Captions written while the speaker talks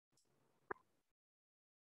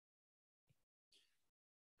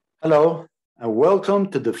Hello, and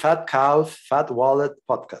welcome to the Fat Cows, Fat Wallet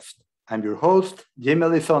podcast. I'm your host, Jaime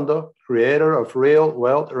Elizondo, creator of Real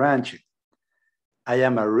Wealth Ranching. I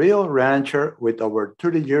am a real rancher with over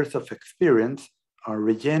 30 years of experience on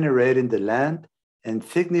regenerating the land and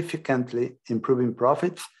significantly improving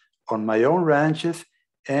profits on my own ranches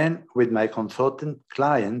and with my consultant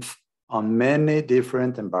clients on many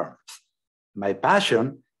different environments. My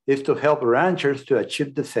passion is to help ranchers to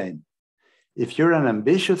achieve the same. If you're an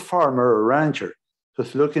ambitious farmer or rancher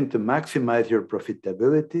who's looking to maximize your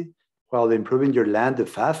profitability while improving your land the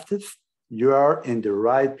fastest, you are in the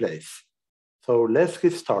right place. So let's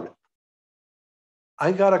get started.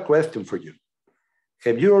 I got a question for you.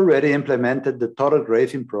 Have you already implemented the total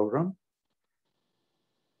grazing program?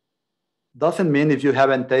 Doesn't mean if you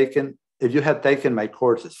have taken my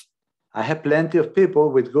courses. I have plenty of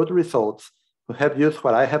people with good results who have used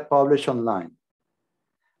what I have published online.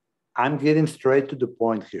 I'm getting straight to the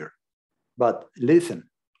point here. But listen,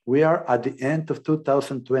 we are at the end of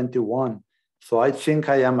 2021, so I think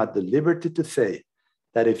I am at the liberty to say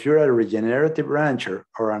that if you're a regenerative rancher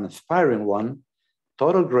or an aspiring one,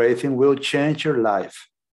 total grazing will change your life.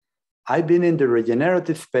 I've been in the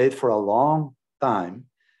regenerative space for a long time,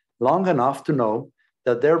 long enough to know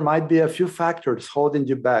that there might be a few factors holding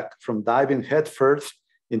you back from diving headfirst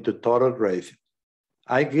into total grazing.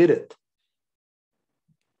 I get it.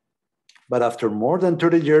 But after more than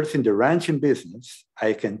 30 years in the ranching business,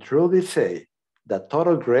 I can truly say that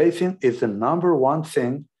total grazing is the number one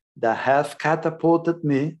thing that has catapulted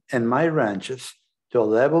me and my ranches to a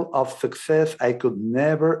level of success I could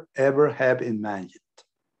never, ever have imagined.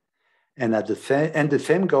 And the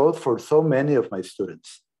same goes for so many of my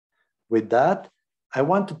students. With that, I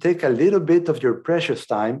want to take a little bit of your precious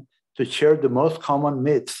time to share the most common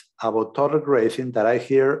myths about total grazing that I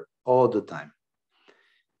hear all the time.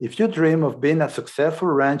 If you dream of being a successful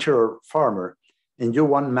rancher or farmer and you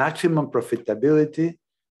want maximum profitability,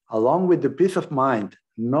 along with the peace of mind,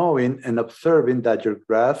 knowing and observing that your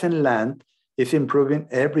grass and land is improving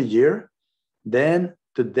every year, then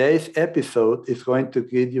today's episode is going to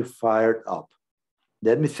get you fired up.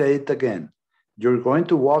 Let me say it again. You're going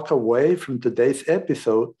to walk away from today's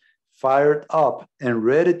episode fired up and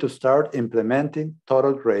ready to start implementing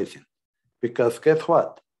total grazing. Because guess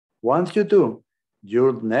what? Once you do,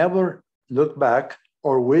 you'll never look back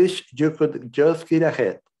or wish you could just get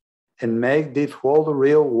ahead and make this whole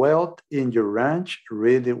real wealth in your ranch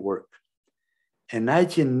really work. And I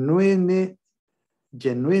genuinely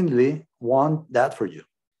want that for you.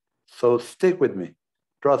 So stick with me.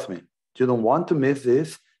 Trust me, you don't want to miss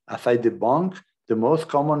this as I debunk the most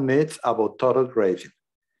common myths about total grazing.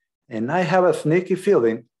 And I have a sneaky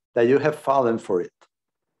feeling that you have fallen for it.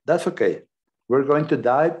 That's okay. We're going to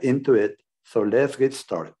dive into it. So let's get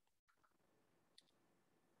started.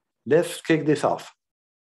 Let's kick this off.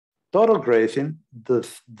 Total grazing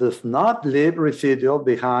does not leave residual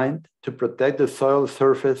behind to protect the soil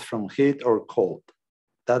surface from heat or cold.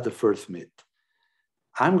 That's the first myth.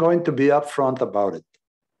 I'm going to be upfront about it.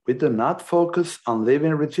 We do not focus on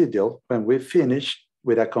leaving residual when we finish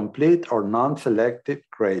with a complete or non-selective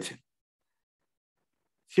grazing.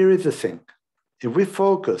 Here is the thing. If we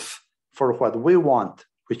focus for what we want,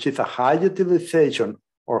 which is a high utilization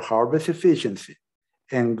or harvest efficiency,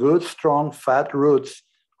 and good, strong, fat roots,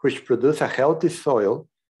 which produce a healthy soil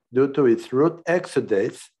due to its root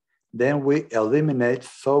exudates, then we eliminate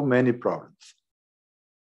so many problems.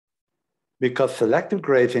 Because selective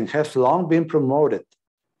grazing has long been promoted,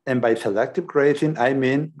 and by selective grazing, I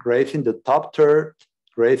mean grazing the top third,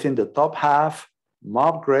 grazing the top half,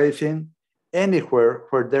 mob grazing, anywhere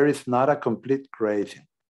where there is not a complete grazing.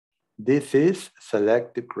 This is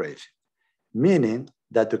selective grazing, meaning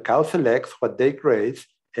that the cow selects what they graze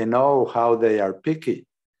and oh, how they are picky.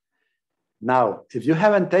 Now, if you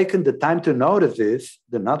haven't taken the time to notice this,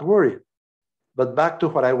 do not worry. But back to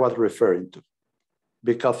what I was referring to.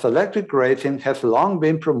 Because selective grazing has long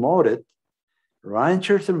been promoted,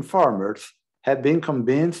 ranchers and farmers have been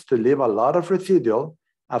convinced to leave a lot of residual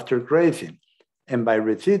after grazing. And by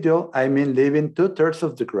residual, I mean leaving 2/3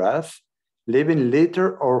 of the grass, leaving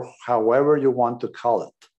litter or however you want to call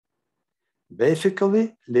it.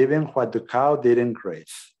 Basically, leaving what the cow didn't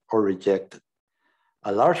graze or rejected,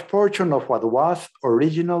 a large portion of what was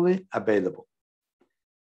originally available.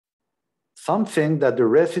 Some think that the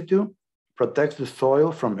residue protects the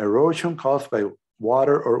soil from erosion caused by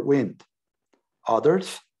water or wind.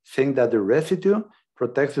 Others think that the residue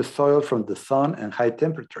protects the soil from the sun and high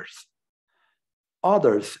temperatures.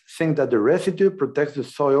 Others think that the residue protects the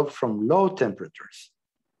soil from low temperatures.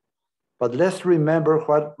 But let's remember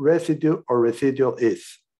what residue or residual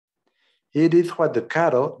is. It is what the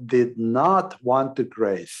cattle did not want to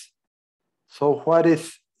graze. So what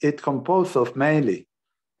is it composed of mainly?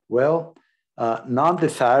 Well,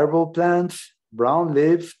 non-desirable plants, brown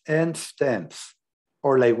leaves, and stems.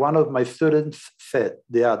 Or like one of my students said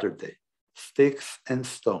the other day, sticks and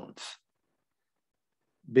stones.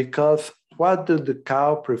 Because what do the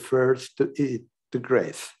cow prefers to eat, to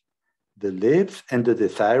graze? The leaves and the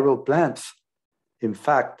desirable plants. In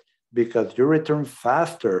fact, because you return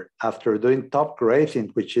faster after doing top grazing,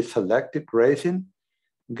 which is selective grazing,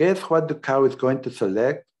 guess what the cow is going to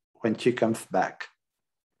select when she comes back?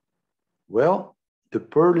 Well, the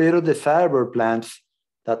poor little desirable plants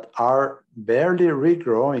that are barely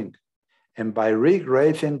regrowing, and by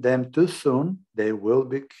regrazing them too soon, they will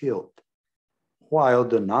be killed, while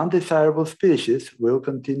the non-desirable species will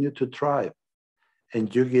continue to thrive,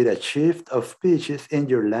 and you get a shift of species in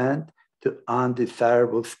your land to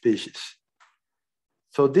undesirable species.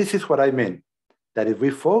 So this is what I mean, that if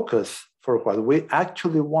we focus for what we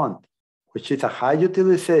actually want, which is a high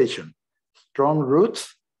utilization, strong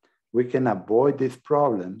roots, we can avoid these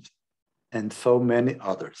problems and so many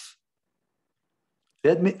others.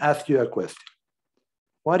 Let me ask you a question.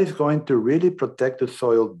 What is going to really protect the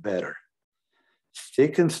soil better?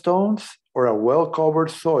 Sticks and stones or a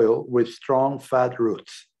well-covered soil with strong fat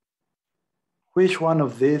roots? Which one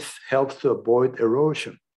of these helps to avoid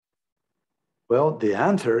erosion? Well, the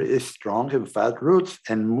answer is strong and fat roots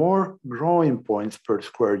and more growing points per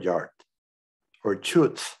square yard, or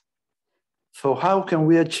shoots. So how can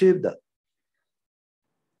we achieve that?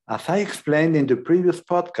 As I explained in the previous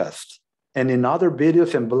podcast and in other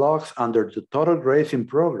videos and blogs under the Total Grazing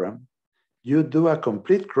program, you do a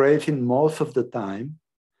complete grazing most of the time,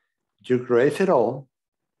 you graze it all,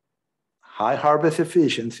 high harvest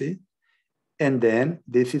efficiency, and then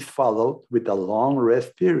this is followed with a long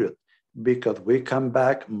rest period because we come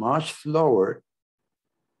back much slower.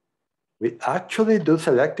 We actually do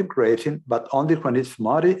selective grazing, but only when it's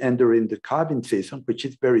muddy and during the calving season, which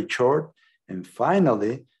is very short. And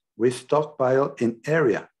finally, we stockpile in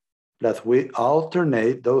area, plus we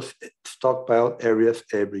alternate those stockpile areas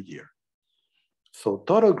every year. So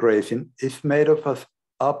total grazing is made up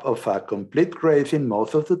of a complete grazing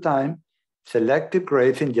most of the time, selective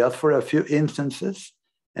grazing just for a few instances,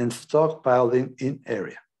 and stockpiling in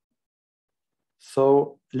area.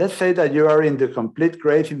 So let's say that you are in the complete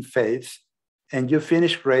grazing phase and you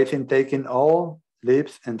finish grazing taking all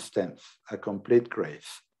leaves and stems, a complete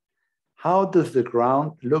graze. How does the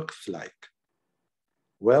ground look like?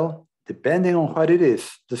 Well, depending on what it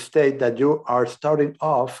is, the state that you are starting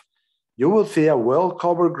off, you will see a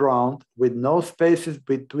well-covered ground with no spaces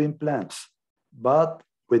between plants, but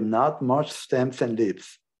with not much stems and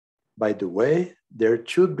leaves. By the way, there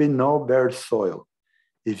should be no bare soil.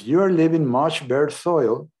 If you are leaving much bare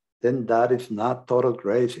soil, then that is not total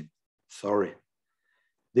grazing. Sorry.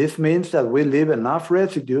 This means that we leave enough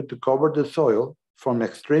residue to cover the soil from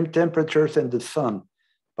extreme temperatures and the sun,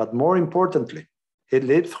 but more importantly, it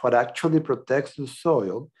leaves what actually protects the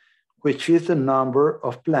soil, which is the number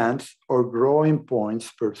of plants or growing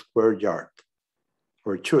points per square yard,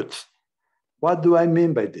 or shoots. What do I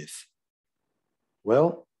mean by this?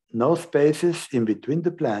 Well, no spaces in between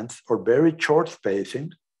the plants or very short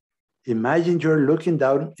spacing. Imagine you're looking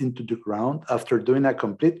down into the ground after doing a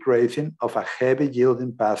complete grazing of a heavy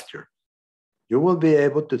yielding pasture. You will be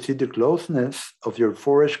able to see the closeness of your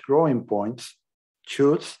forest growing points,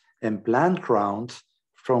 shoots, and plant crowns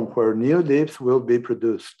from where new leaves will be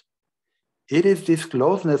produced. It is this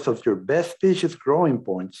closeness of your best species growing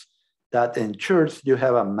points that ensures you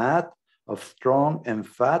have a mat of strong and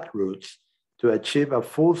fat roots to achieve a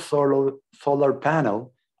full solar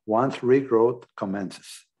panel once regrowth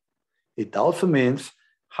commences. It also means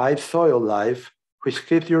high soil life, which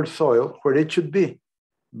keeps your soil where it should be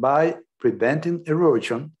by preventing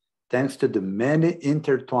erosion thanks to the many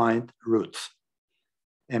intertwined roots,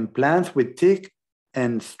 and plants with thick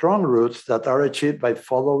and strong roots that are achieved by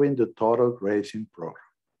following the total grazing program.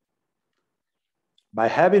 By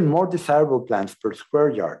having more desirable plants per square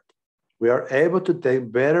yard, we are able to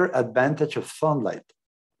take better advantage of sunlight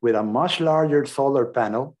with a much larger solar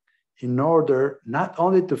panel in order not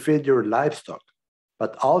only to feed your livestock,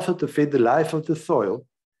 but also to feed the life of the soil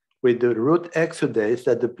with the root exudates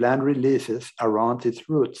that the plant releases around its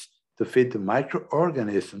roots to feed the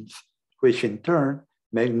microorganisms, which in turn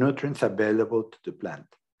make nutrients available to the plant.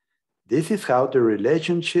 This is how the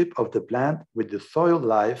relationship of the plant with the soil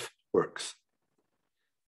life works.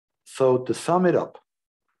 So to sum it up,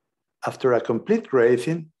 after a complete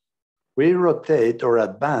grazing, we rotate or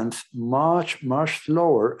advance much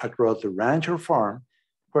slower across the ranch or farm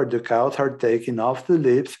where the cows are taking off the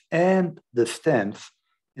leaves and the stems,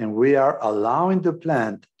 and we are allowing the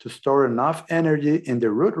plant to store enough energy in the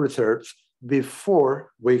root reserves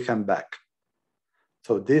before we come back.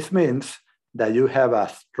 So this means that you have a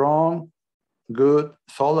strong, good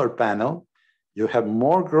solar panel, you have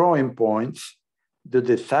more growing points, the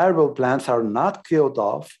desirable plants are not killed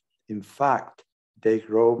off. In fact, they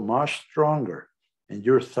grow much stronger, and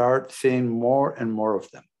you start seeing more and more of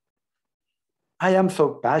them. I am so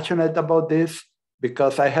passionate about this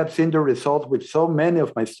because I have seen the results with so many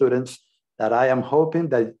of my students that I am hoping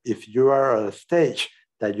that if you are at a stage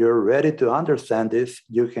that you're ready to understand this,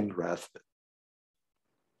 you can grasp it.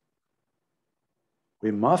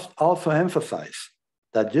 We must also emphasize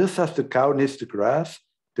that just as the cow needs the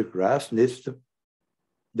grass needs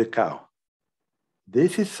the cow.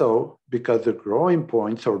 This is so because the growing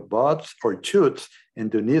points or buds or shoots and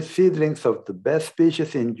the new seedlings of the best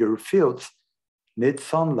species in your fields need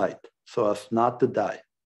sunlight so as not to die.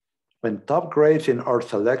 When top grazing or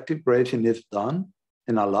selective grazing is done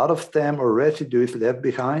and a lot of stem or residue is left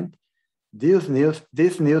behind, these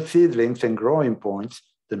new seedlings and growing points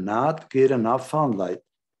do not get enough sunlight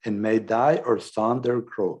and may die or stunt their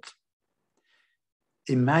growth.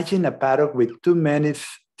 Imagine a paddock with too many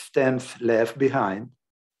stems left behind,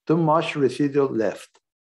 too much residual left.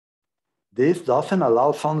 This doesn't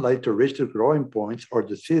allow sunlight to reach the growing points or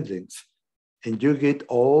the seedlings, and you get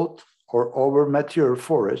old or over mature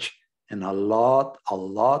forage and a lot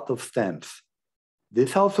of stems.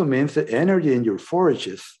 This also means the energy in your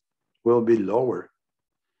forages will be lower.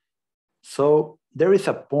 So there is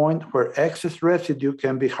a point where excess residue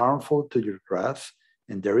can be harmful to your grass,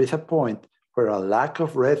 and there is a point where a lack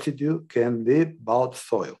of residue can leave bad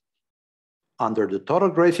soil. Under the total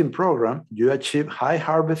grazing program, you achieve high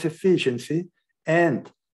harvest efficiency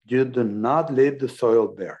and you do not leave the soil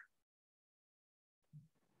bare.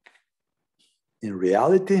 In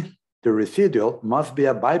reality, the residual must be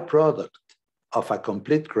a byproduct of a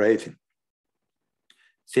complete grazing,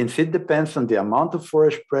 since it depends on the amount of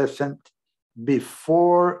forage present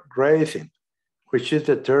before grazing, which is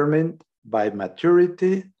determined by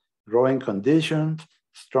maturity, growing conditions,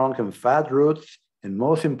 strong and fat roots, and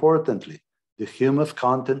most importantly, the humus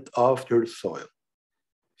content of your soil.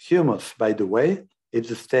 Humus, by the way, is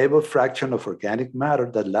a stable fraction of organic matter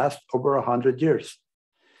that lasts over 100 years.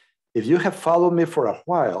 If you have followed me for a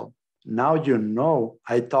while, now you know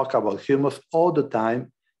I talk about humus all the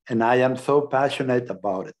time, and I am so passionate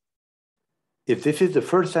about it. If this is the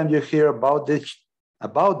first time you hear about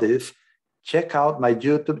this, check out my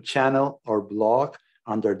YouTube channel or blog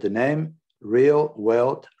under the name Real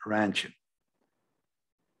Wealth Ranching.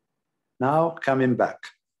 Now, coming back.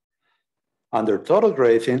 Under total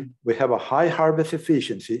grazing, we have a high harvest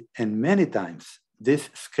efficiency, and many times this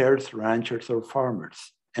scares ranchers or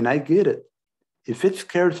farmers. And I get it. If it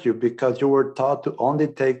scares you because you were taught to only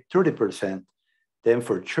take 30%, then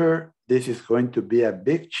for sure, this is going to be a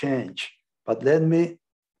big change. But let me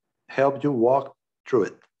help you walk through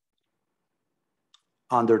it.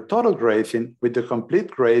 Under total grazing, with the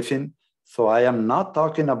complete grazing, so I am not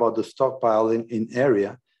talking about the stockpiling in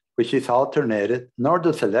area, which is alternated, nor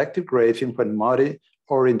the selective grazing when muddy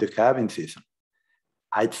or in the calving season.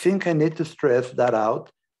 I think I need to stress that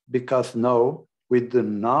out because no, we do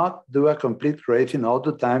not do a complete grazing all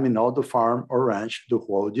the time in all the farm or ranch the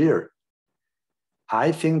whole year.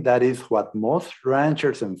 I think that is what most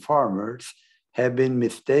ranchers and farmers have been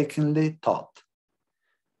mistakenly taught.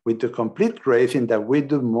 With the complete grazing that we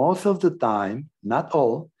do most of the time, not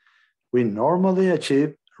all, we normally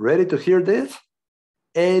achieve, ready to hear this?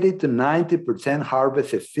 80 to 90%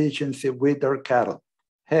 harvest efficiency with our cattle.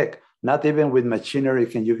 Heck, not even with machinery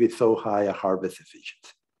can you get so high a harvest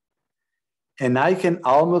efficiency. And I can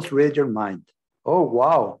almost read your mind. Oh,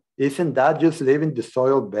 wow, isn't that just leaving the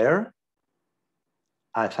soil bare?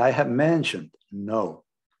 As I have mentioned, no,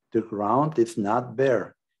 the ground is not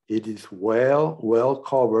bare. It is well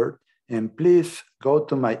covered. And please go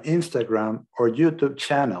to my Instagram or YouTube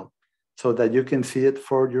channel so that you can see it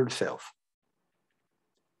for yourself.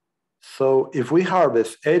 So if we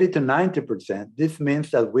harvest 80 to 90%, this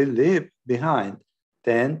means that we leave behind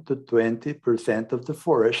 10 to 20% of the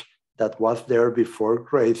forage that was there before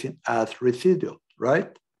grazing as residual,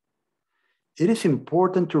 right? It is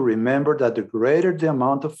important to remember that the greater the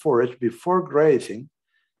amount of forage before grazing,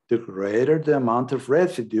 the greater the amount of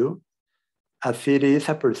residue, as it is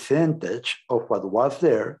a percentage of what was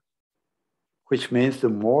there, which means the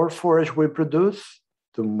more forage we produce,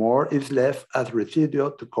 the more is left as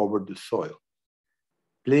residual to cover the soil.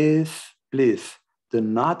 Please, please, do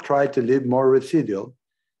not try to leave more residual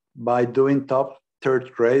by doing top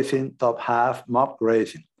third grazing, top half, mob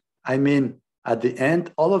grazing. I mean, at the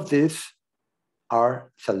end, all of these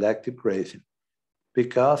are selective grazing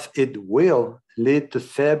because it will lead to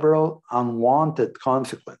several unwanted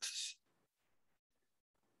consequences.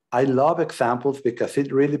 I love examples because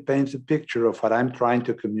it really paints a picture of what I'm trying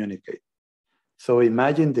to communicate. So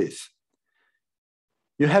imagine this.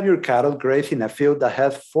 You have your cattle grazing a field that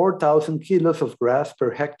has 4,000 kilos of grass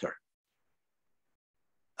per hectare.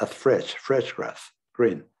 That's fresh grass,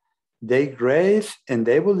 green. They graze and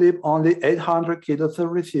they will leave only 800 kilos of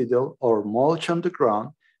residual or mulch on the ground,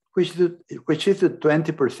 which is the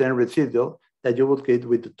 20% residual that you will get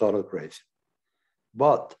with the total grazing.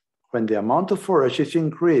 But when the amount of forage is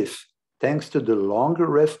increased, thanks to the longer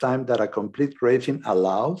rest time that a complete grazing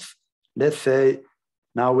allows, let's say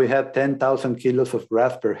now we have 10,000 kilos of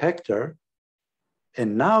grass per hectare,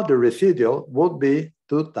 and now the residual would be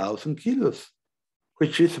 2,000 kilos,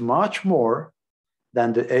 which is much more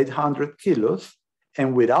than the 800 kilos,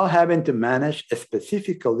 and without having to manage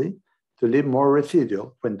specifically to leave more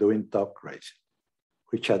residual when doing top grazing,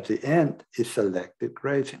 which at the end is selective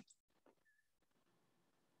grazing.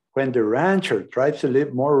 When the rancher tries to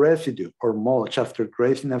leave more residue or mulch after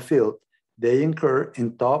grazing a field, they incur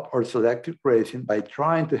in top or selective grazing by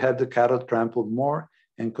trying to have the cattle trample more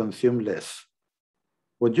and consume less.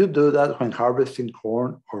 Would you do that when harvesting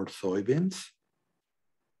corn or soybeans?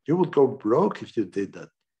 You would go broke if you did that.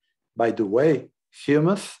 By the way,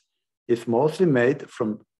 humus is mostly made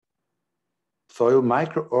from soil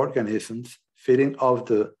microorganisms feeding off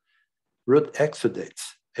the root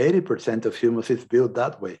exudates. 80% of humus is built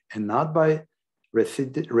that way, and not by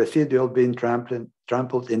residual being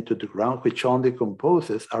trampled into the ground, which only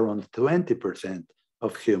composes around 20%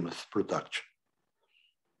 of humus production.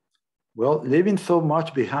 Well, leaving so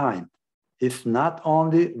much behind is not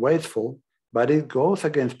only wasteful, but it goes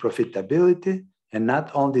against profitability, and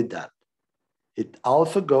not only that, it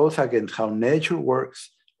also goes against how nature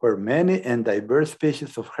works, where many and diverse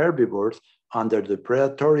species of herbivores under the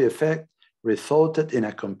predatory effect resulted in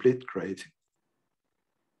a complete grazing.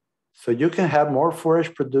 So you can have more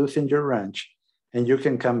forage produced in your ranch, and you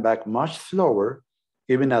can come back much slower,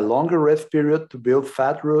 giving a longer rest period to build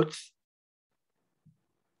fat roots.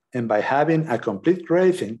 And by having a complete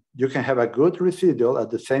grazing, you can have a good residual at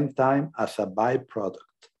the same time as a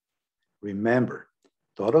byproduct. Remember,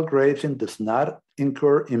 total grazing does not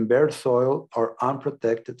incur in bare soil or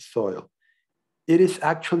unprotected soil. It is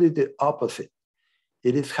actually the opposite.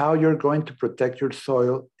 It is how you're going to protect your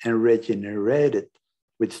soil and regenerate it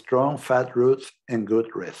with strong fat roots and good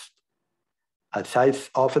rest. As I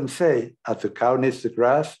often say, as the cow needs the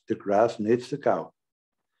grass needs the cow.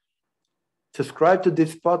 Subscribe to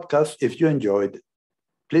this podcast if you enjoyed it.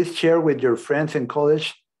 Please share with your friends and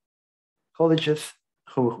colleges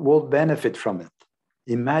who will benefit from it.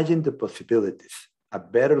 Imagine the possibilities. A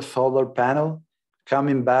better solar panel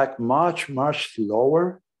coming back much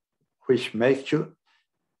slower, which makes you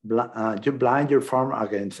blind your farm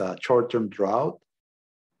against a short-term drought,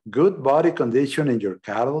 good body condition in your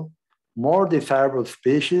cattle, more desirable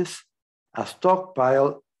species, a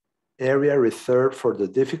stockpile area reserved for the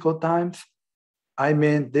difficult times. I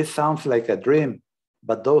mean, this sounds like a dream,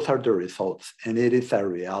 but those are the results, and it is a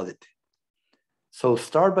reality. So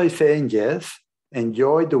start by saying yes,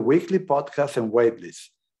 enjoy the weekly podcast and waitlist.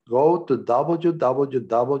 Go to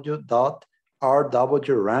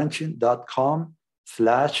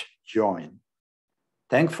www.rwranching.com/join.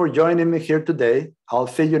 Thanks for joining me here today. I'll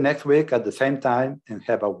see you next week at the same time, and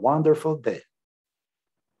have a wonderful day.